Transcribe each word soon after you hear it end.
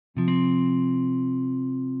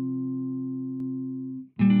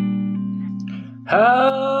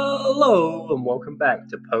Hello and welcome back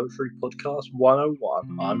to Poetry Podcast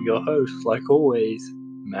 101. I'm your host, like always,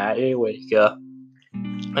 Matt Earwaker.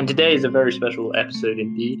 And today is a very special episode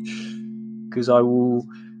indeed, because I will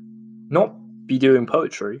not be doing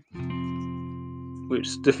poetry,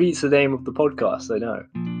 which defeats the name of the podcast, I know,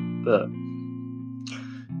 but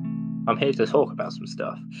I'm here to talk about some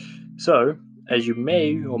stuff. So, as you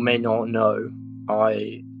may or may not know,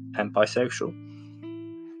 I am bisexual.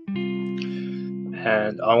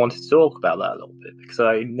 And I wanted to talk about that a little bit because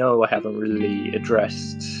I know I haven't really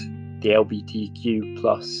addressed the LGBTQ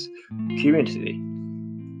plus community.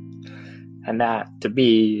 And that, to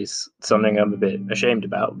me, is something I'm a bit ashamed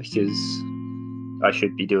about because I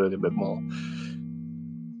should be doing a bit more.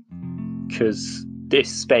 Because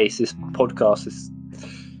this podcast,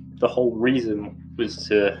 the whole reason was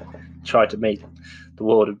to try to make the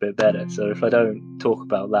world a bit better. So if I don't talk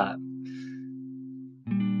about that,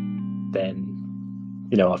 then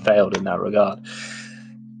I failed in that regard.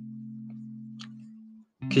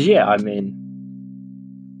 Because,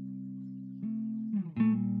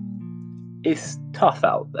 it's tough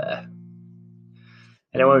out there.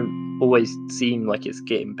 And it won't always seem like it's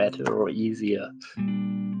getting better or easier.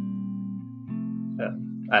 And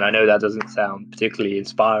I know that doesn't sound particularly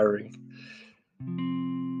inspiring.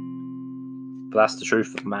 But that's the truth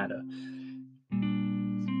of the matter.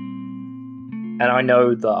 And I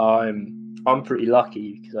know that I'm pretty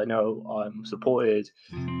lucky because I know I'm supported.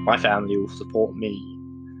 My family will support me,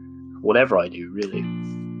 whatever I do, really.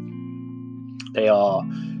 They are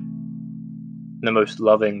the most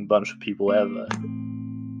loving bunch of people ever.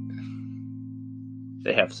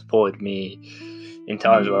 They have supported me in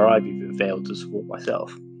times where I've even failed to support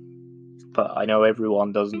myself. But I know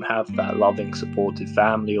everyone doesn't have that loving, supportive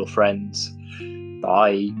family or friends that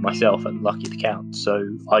I myself am lucky to count.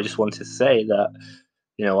 So I just wanted to say that,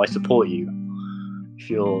 I support you. If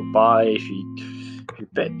you're bi,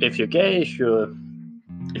 if you're gay,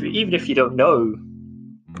 even if you don't know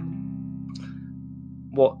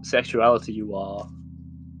what sexuality you are,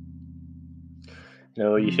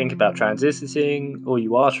 you think about transitioning or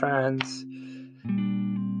you are trans,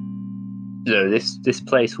 this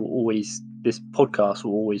podcast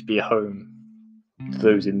will always be a home to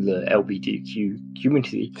those in the LGBTQ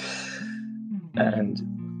community, and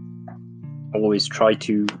I always try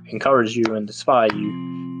to encourage you and inspire you,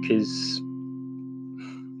 because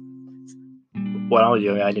when I was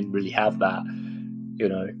young, I didn't really have that.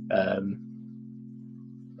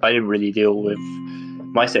 I didn't really deal with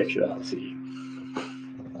my sexuality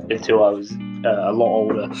until I was a lot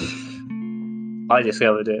older. I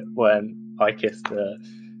discovered it when I kissed a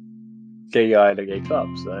gay guy in a gay club,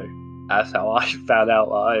 so that's how I found out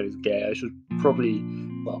that I was gay. I should probably,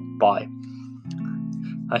 bi.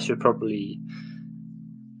 I should probably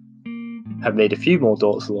have made a few more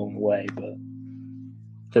dots along the way, but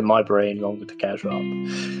then my brain longer to catch up.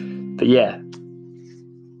 But yeah.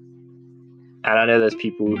 And I know there's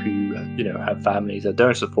people who, have families that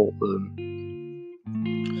don't support them.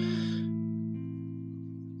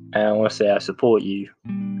 And I want to say I support you.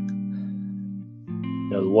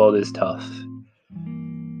 The world is tough.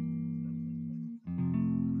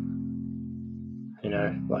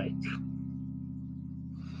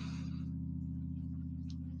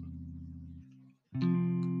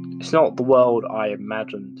 It's not the world I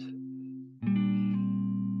imagined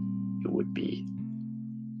it would be.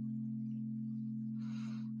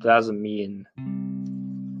 But that doesn't mean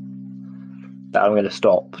that I'm going to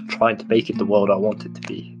stop trying to make it the world I want it to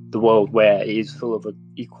be. The world where it is full of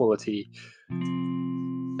equality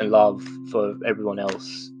and love for everyone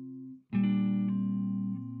else.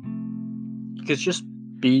 Because just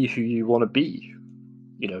be who you want to be.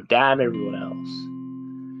 Damn everyone else.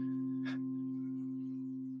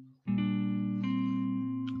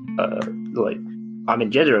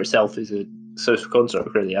 Gender itself is a social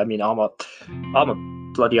construct, really. I'm a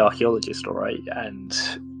bloody archaeologist, all right, and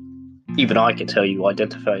even I can tell you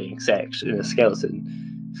identifying sex in a skeleton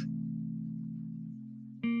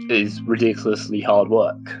is ridiculously hard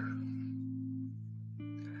work.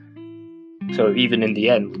 So even in the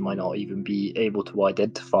end, we might not even be able to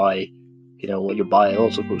identify, what your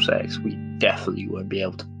biological sex. We definitely won't be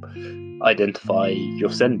able to identify your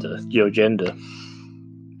gender.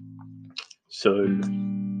 So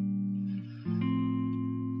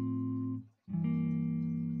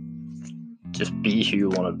just be who you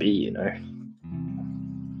want to be,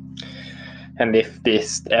 And if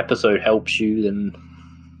this episode helps you, then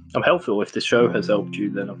I'm helpful. If this show has helped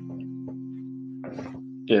you, then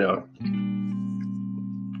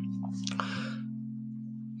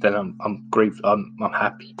then I'm grateful. I'm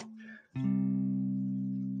happy.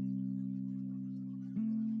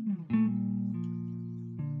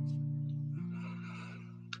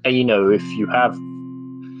 And if you have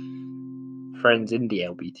friends in the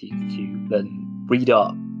LGBTQ, then read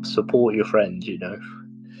up, support your friends.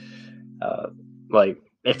 Like,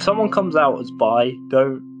 if someone comes out as bi,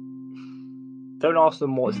 don't ask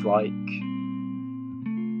them what it's like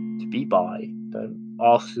to be bi. Don't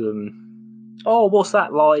ask them, oh, what's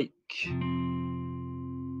that like?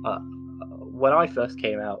 When I first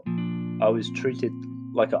came out, I was treated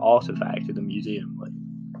like an artifact in the museum. Like,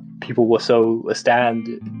 people were so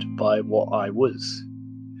astounded by what I was.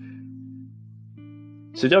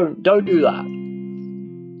 So don't do that.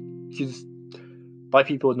 Because bi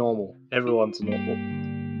people are normal. Everyone's normal.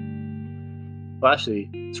 Well,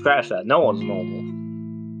 actually, scratch that. No one's normal.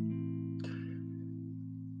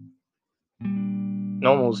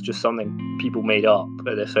 Normal's just something people made up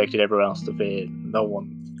and expected everyone else to fit in. No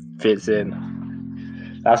one fits in.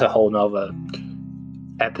 That's a whole nother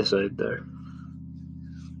episode, though.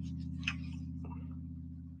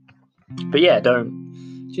 But yeah,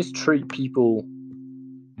 don't just treat people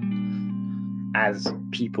as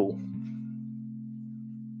people.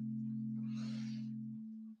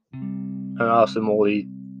 And ask them all these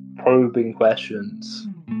probing questions.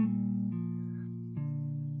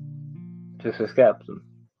 Just accept them.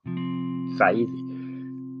 It's that easy.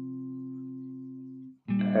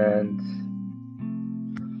 And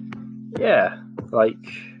yeah, like,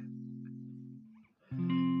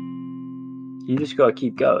 you just gotta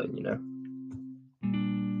keep going,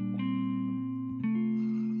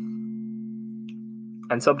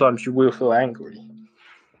 And sometimes you will feel angry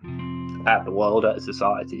at the world, at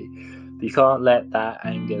society. But you can't let that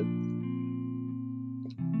anger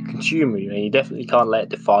consume you, and you definitely can't let it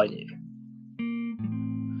define you.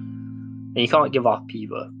 And you can't give up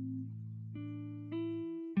either.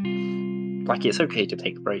 Like, it's okay to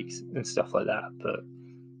take breaks and stuff like that, but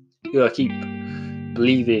you gotta keep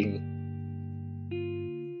believing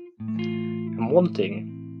and wanting,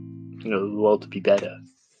 the world to be better.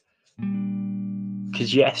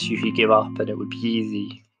 Because yes, you could give up and it would be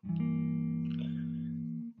easy.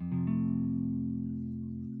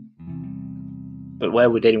 But where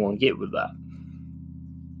would anyone get with that?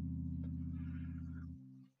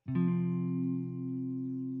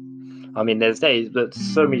 I mean, there's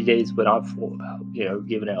so many days when I've thought about,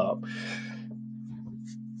 giving it up.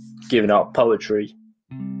 Giving up poetry.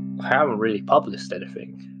 I haven't really published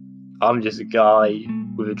anything. I'm just a guy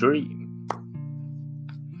with a dream.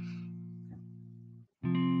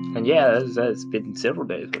 And yeah, there's been several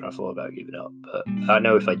days when I thought about giving up. But I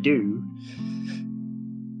know if I do,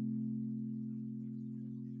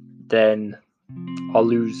 then I'll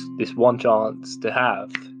lose this one chance to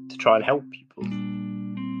have to try and help people.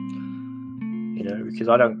 Because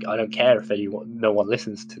I don't care if no one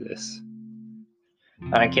listens to this.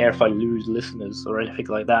 I don't care if I lose listeners or anything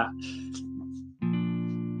like that.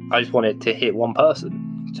 I just want it to hit one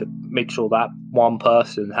person, to make sure that one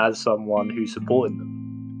person has someone who's supporting them.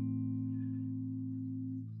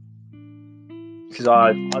 Because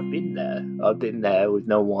I've been there. I've been there with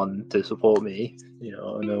no one to support me,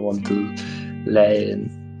 no one to lay in.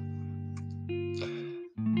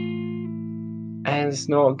 And it's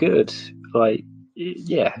not good. Like,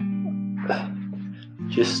 yeah.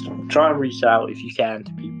 Just try and reach out if you can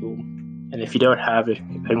to people. And if you don't have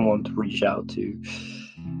anyone to reach out to,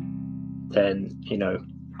 then,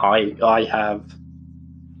 I have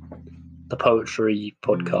the poetry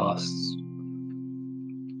podcasts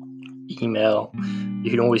email.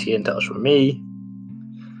 You can always get in touch with me.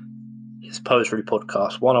 It's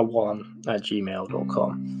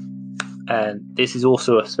poetrypodcast101@gmail.com. And this is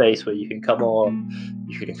also a space where you can come on,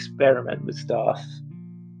 you can experiment with stuff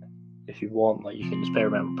if you want. Like, you can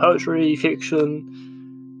experiment with poetry, fiction.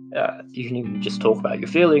 You can even just talk about your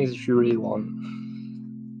feelings if you really want.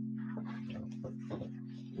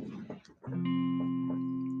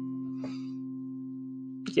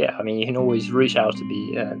 Yeah, I mean, you can always reach out to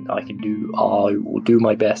me, and I will do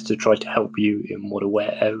my best to try to help you in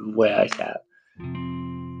whatever way I can.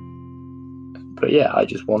 But yeah, I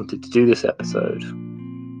just wanted to do this episode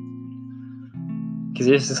because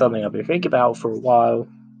this is something I've been thinking about for a while,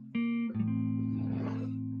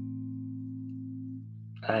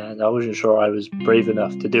 and I wasn't sure I was brave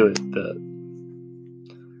enough to do it, but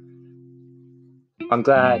I'm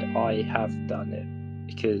glad I have done it.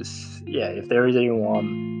 Because, yeah, if there is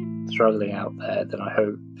anyone struggling out there, then I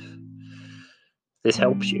hope this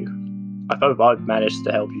helps you. I hope I've managed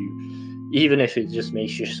to help you, even if it just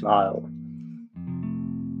makes you smile.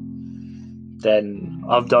 Then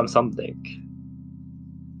I've done something.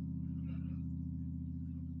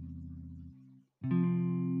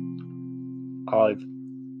 I've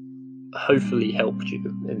hopefully helped you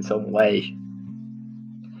in some way.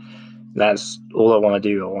 That's all I want to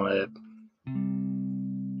do.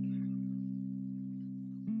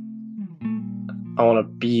 I want to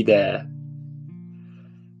be there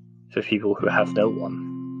for people who have no one.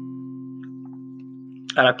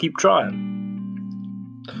 And I keep trying.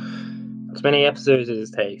 As many episodes as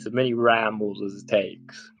it takes, as many rambles as it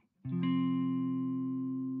takes.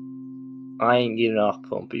 I ain't giving up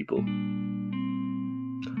on people.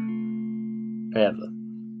 Never.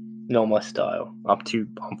 Not my style. I'm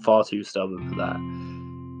far too stubborn for that.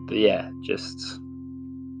 But yeah, just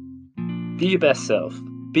be your best self.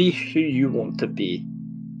 Be who you want to be.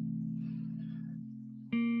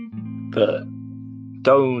 But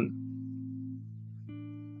don't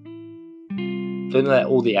let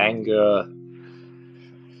all the anger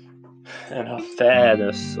and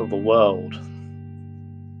unfairness of the world,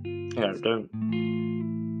 don't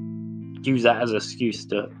use that as an excuse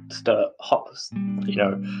to start,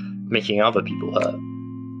 making other people hurt.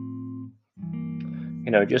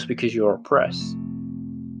 Just because you're oppressed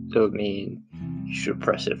doesn't mean you should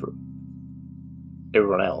oppress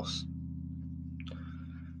everyone else.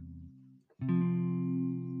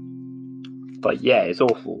 But yeah, it's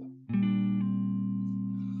awful.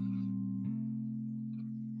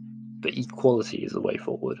 But equality is the way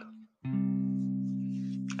forward.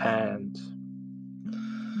 And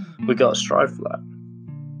we gotta strive for that.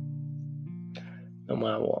 No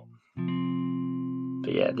matter what.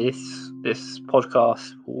 But yeah, this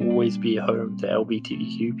podcast will always be home to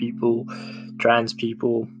LGBTQ people, trans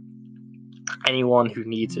people, anyone who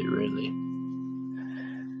needs it, really.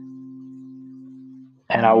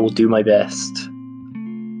 And I will do my best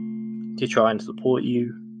to try and support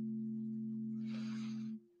you.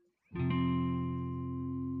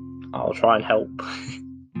 I'll try and help.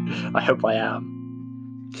 I hope I am.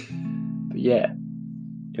 But yeah,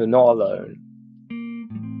 you're not alone.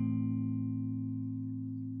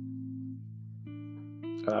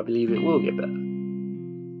 And I believe it will get better.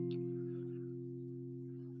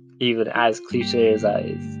 Even as cliche as that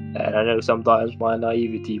is. And I know sometimes my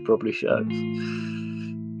naivety probably shows.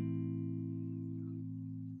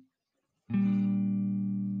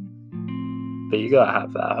 But you gotta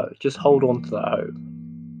have that hope. Just hold on to that hope.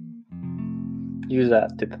 Use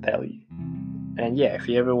that to propel you. And yeah, if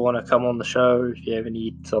you ever want to come on the show, if you ever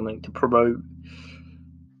need something to promote,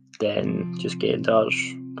 then just get in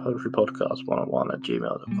touch.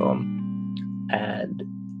 poetrypodcast101@gmail.com, and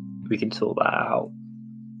we can sort that out.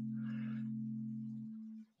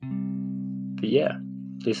 But yeah,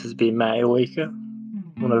 this has been Matty Waker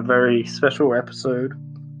on a very special episode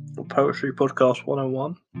of Poetry Podcast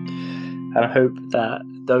 101. And I hope that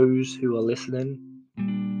those who are listening,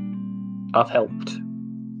 I've helped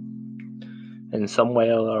in some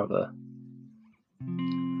way or other.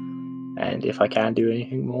 And if I can do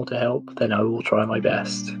anything more to help, then I will try my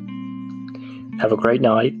best. Have a great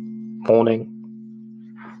night, morning,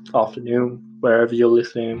 afternoon, wherever you're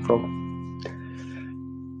listening from.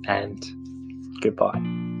 And goodbye.